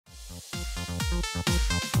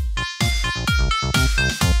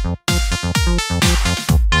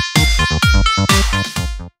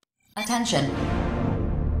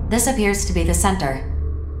attention. This appears to be the center,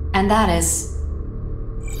 and that is...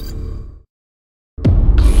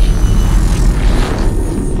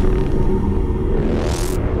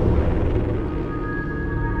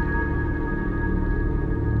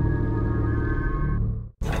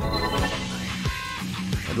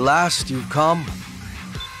 At last you've come.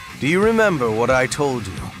 Do you remember what I told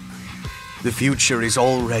you? The future is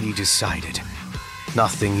already decided.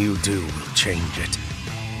 Nothing you do will change it.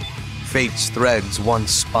 Fate's threads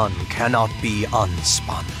once spun cannot be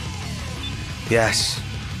unspun. Yes,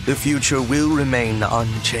 the future will remain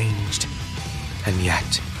unchanged. And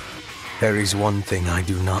yet, there is one thing I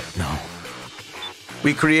do not know.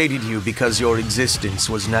 We created you because your existence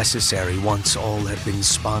was necessary once all had been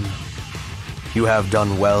spun. You have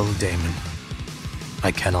done well, Daemon.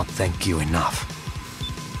 I cannot thank you enough.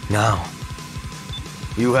 Now,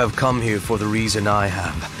 you have come here for the reason I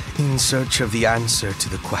have, in search of the answer to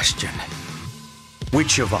the question.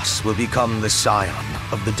 Which of us will become the scion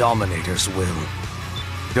of the Dominator's will?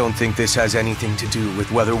 Don't think this has anything to do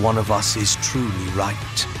with whether one of us is truly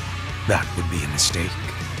right. That would be a mistake.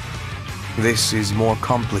 This is more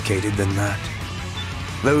complicated than that.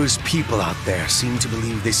 Those people out there seem to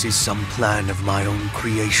believe this is some plan of my own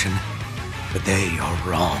creation, but they are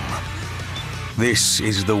wrong. This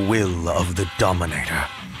is the will of the Dominator.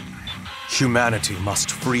 Humanity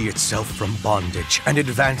must free itself from bondage and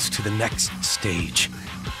advance to the next stage.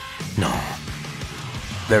 No.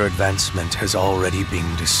 Their advancement has already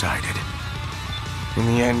been decided. In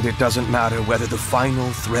the end, it doesn't matter whether the final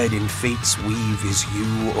thread in fate's weave is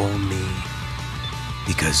you or me.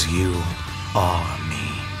 Because you are me.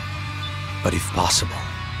 But if possible,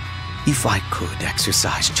 if I could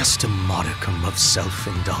exercise just a modicum of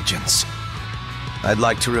self-indulgence, I'd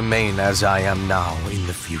like to remain as I am now in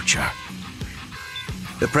the future.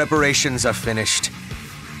 The preparations are finished.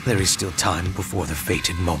 There is still time before the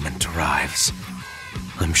fated moment arrives.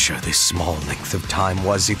 I'm sure this small length of time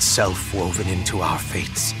was itself woven into our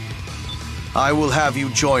fates. I will have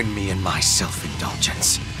you join me in my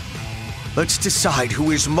self-indulgence. Let's decide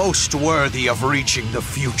who is most worthy of reaching the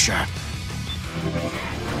future.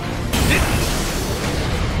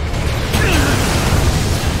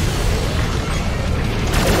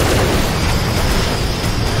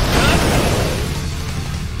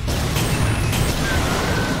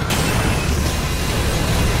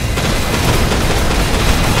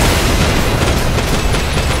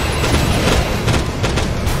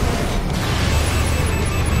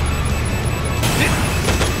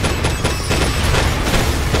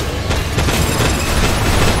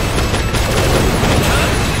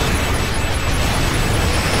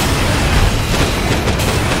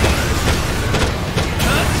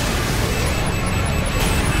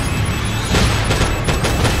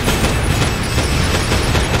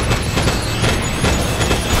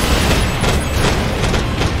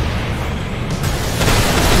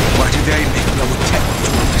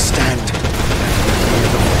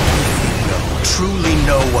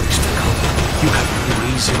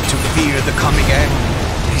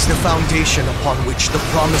 Foundation upon which the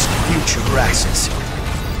promised future rests.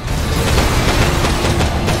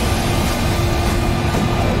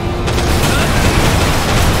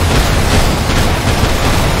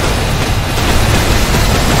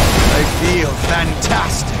 I feel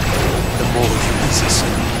fantastic. The more you resist,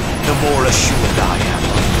 the more assured I am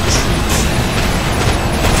of the truth.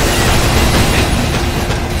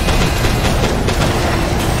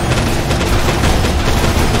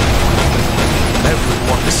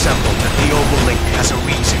 Everyone assembled at the Oval Link has a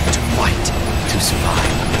reason to fight, to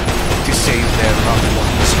survive, to save their loved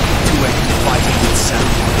ones, to end fighting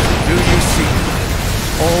itself. Do you see?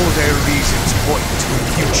 All their reasons point to a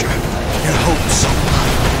future, their hopes are high.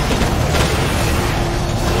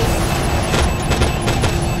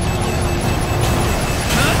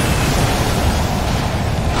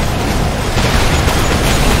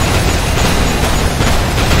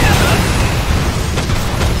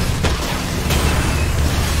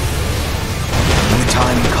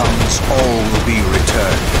 All will be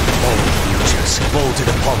returned, all futures bolted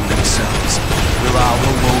upon themselves. Will our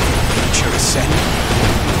woven future ascend?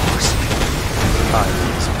 Yours,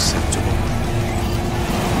 either is acceptable.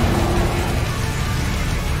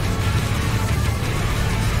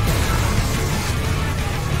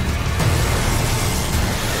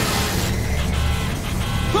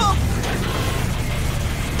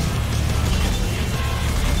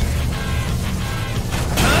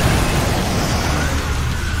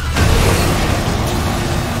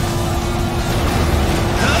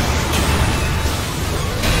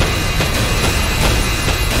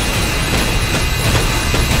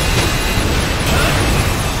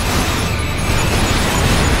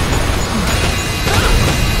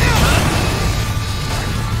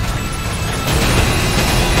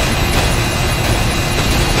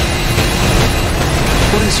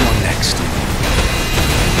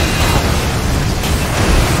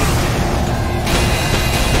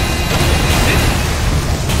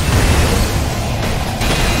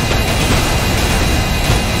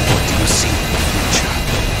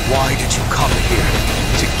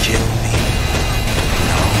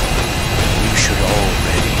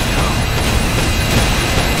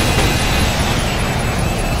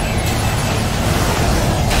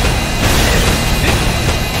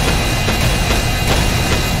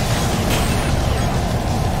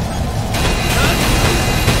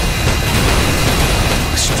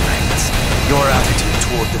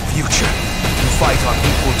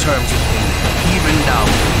 terms with me, even now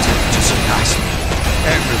you attempt to surpass me.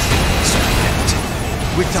 Everything is forget.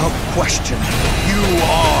 Without question, you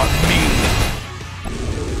are me.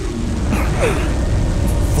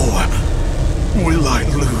 For will I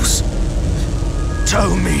lose?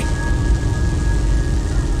 Tell me.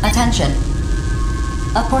 Attention.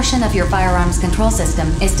 A portion of your firearms control system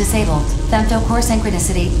is disabled. Femto-core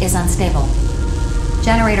synchronicity is unstable.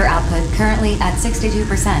 Generator output currently at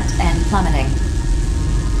 62% and plummeting.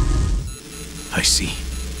 I see.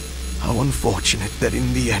 How unfortunate that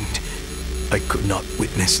in the end, I could not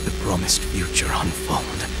witness the promised future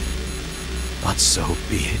unfold. But so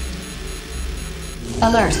be it.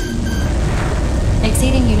 Alert.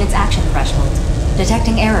 Exceeding unit's action threshold.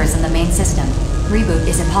 Detecting errors in the main system. Reboot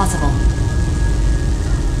is impossible.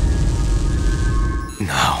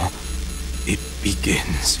 Now, it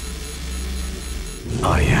begins.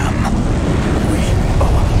 I am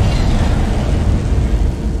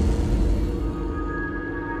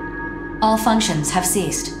All functions have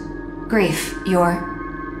ceased. Grief, your